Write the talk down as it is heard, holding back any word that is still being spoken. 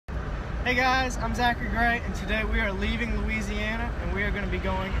Hey guys, I'm Zachary Gray, and today we are leaving Louisiana, and we are going to be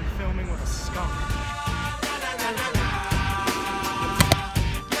going and filming with a skunk.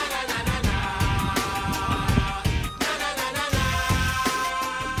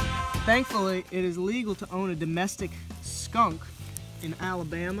 Thankfully, it is legal to own a domestic skunk in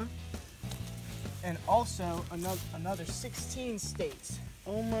Alabama, and also another 16 states.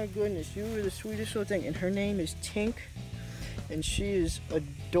 Oh my goodness, you are the sweetest little thing, and her name is Tink. And she is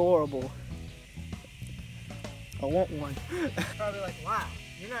adorable. I want one. Probably like, wow,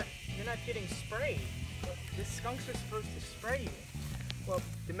 you're not getting sprayed. The skunks are supposed to spray you. Well,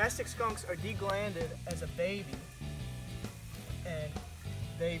 domestic skunks are deglanded as a baby, and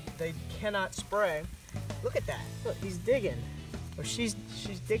they cannot spray. Look at that. Look, he's digging, or she's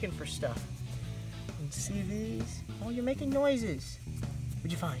digging for stuff. And see these? Oh, you're making noises.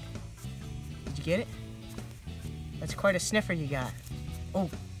 What'd you find? Did you get it? That's quite a sniffer you got. Oh,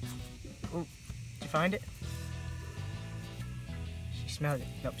 did you find it? She smelled it.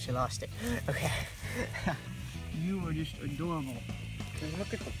 Nope, she lost it. Okay. You are just adorable. And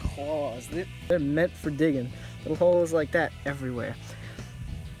look at the claws. They're meant for digging. Little holes like that everywhere.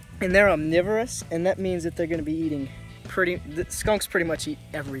 And they're omnivorous, and that means that they're going to be eating the skunks pretty much eat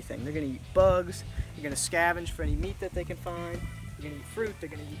everything. They're going to eat bugs. They're going to scavenge for any meat that they can find. They're going to eat fruit, they're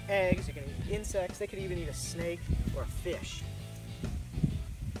going to eat eggs, they're going to eat insects, they could even eat a snake or a fish.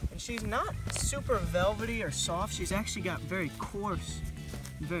 And she's not super velvety or soft, she's actually got very coarse,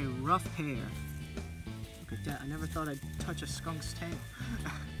 very rough hair. Look at that, I never thought I'd touch a skunk's tail.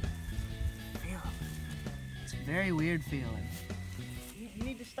 It's very weird feeling. You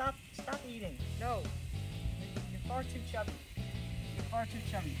need to stop eating. No, you're far too chubby. You're far too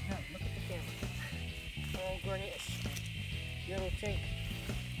chubby. No, look at the camera. Oh goodness. Little Tink,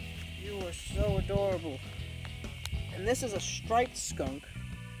 you are so adorable. And this is a striped skunk,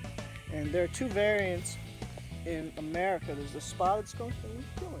 and there are two variants in America. There's the spotted skunk, and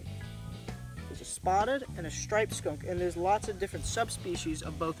there's a spotted and a striped skunk, and there's lots of different subspecies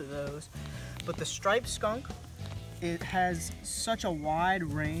of both of those. But the striped skunk, it has such a wide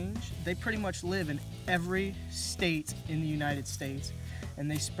range. They pretty much live in every state in the United States,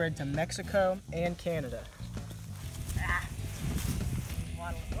 and they spread to Mexico and Canada.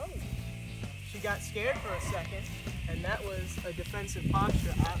 She got scared for a second, and that was a defensive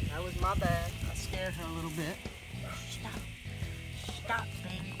posture. That was my bad. I scared her a little bit. Stop,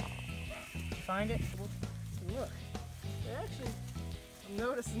 baby. Did you find it? Look, I'm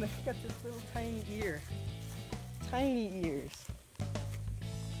noticing they've got this little tiny ear. Tiny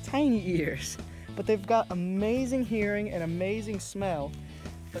ears. But they've got amazing hearing and amazing smell,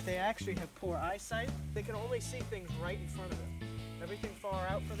 but they actually have poor eyesight. They can only see things right in front of them. Everything far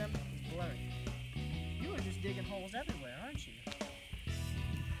out for them is blurry. You are just digging holes everywhere, aren't you?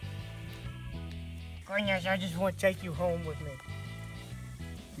 Goodness, I just want to take you home with me.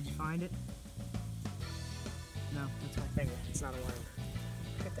 Did you find it? No, that's my finger. It's not a worm.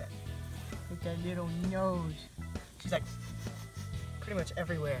 Look at that. Look at that little nose. She's like pretty much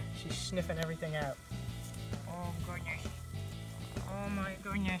everywhere. She's sniffing everything out. Oh goodness. Oh my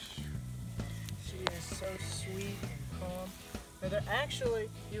goodness. She is so sweet and calm. Now they're actually,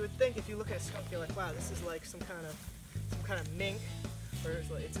 you would think if you look at a skunk, you're like, wow, this is like some kind of mink, or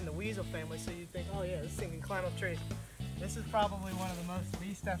it's in the weasel family, so you'd think, oh yeah, this thing can climb up trees. This is probably one of the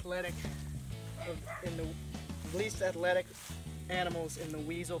least athletic animals in the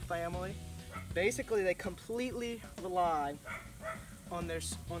weasel family. Basically, they completely rely on their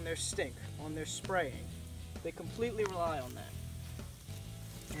stink, on their spraying. They completely rely on that.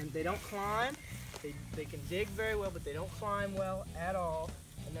 And they don't climb. They can dig very well, but they don't climb well at all,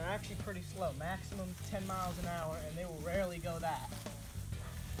 and they're actually pretty slow, maximum 10 miles an hour, and they will rarely go that.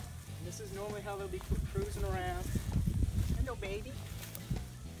 And this is normally how they'll be cruising around. Hello, baby.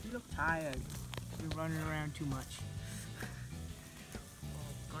 You look tired. You're running around too much.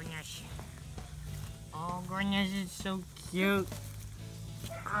 Oh, goodness. Oh, goodness, it's so cute.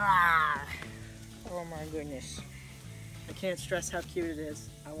 Ah. Oh, my goodness. I can't stress how cute it is.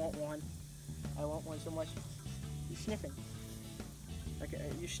 I want one. I want one so much. You're sniffing. Like,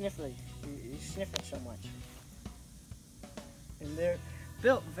 you're sniffly. You're sniffing so much. And they're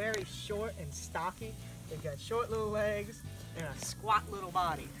built very short and stocky. They've got short little legs and a squat little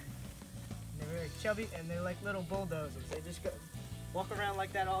body. And they're very chubby, and they're like little bulldozers. They just walk around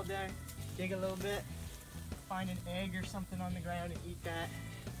like that all day, dig a little bit, find an egg or something on the ground and eat that.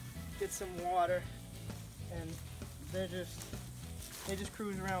 Get some water, and they just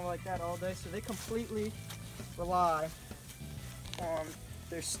cruise around like that all day, so they completely rely on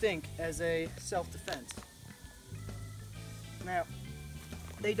their stink as a self-defense. Now,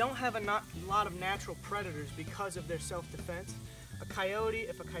 They don't have a lot of natural predators because of their self-defense.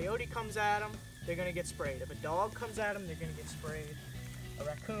 If a coyote comes at them, they're gonna get sprayed. If a dog comes at them, they're gonna get sprayed. A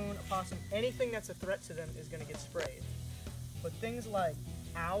raccoon, a possum, anything that's a threat to them is gonna get sprayed. But things like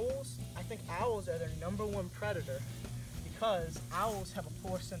owls, I think owls are their #1 predator because owls have a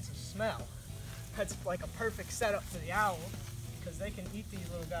poor sense of smell. That's like a perfect setup for the owl because they can eat these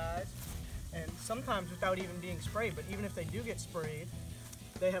little guys and sometimes without even being sprayed, but even if they do get sprayed,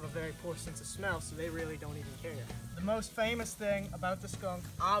 they have a very poor sense of smell, so they really don't even care. The most famous thing about the skunk,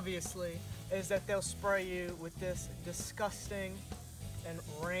 obviously, is that they'll spray you with this disgusting and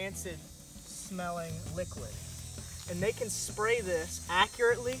rancid smelling liquid. And they can spray this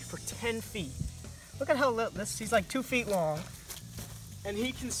accurately for 10 feet. Look at how little this, he's like 2 feet long, and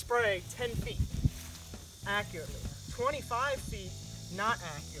he can spray 10 feet accurately. 25 feet, not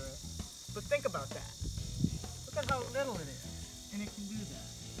accurate, but think about that. Look at how little it is, and it can do that.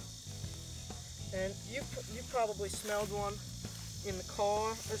 And you probably smelled one in the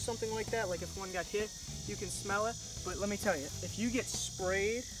car or something like that, like if one got hit, you can smell it. But let me tell you, if you get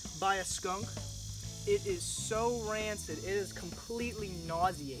sprayed by a skunk, it is so rancid, it is completely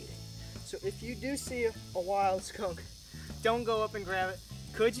nauseating. So if you do see a wild skunk, don't go up and grab it.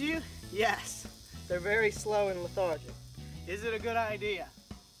 Could you? Yes. They're very slow and lethargic. Is it a good idea?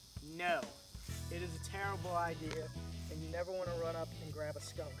 No. It is a terrible idea, and you never want to run up and grab a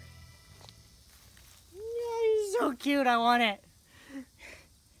skunk. Yeah, he's so cute, I want it.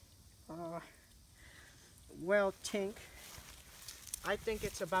 Well, Tink, I think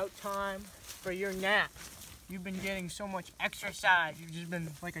it's about time for your nap. You've been getting so much exercise. You've just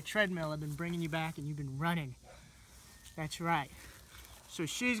been like a treadmill. I've been bringing you back and you've been running. That's right. So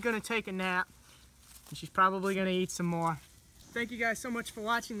she's gonna take a nap and she's probably gonna eat some more. Thank you guys so much for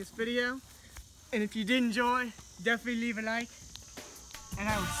watching this video. And if you did enjoy, definitely leave a like. And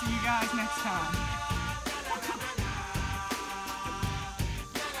I will see you guys next time.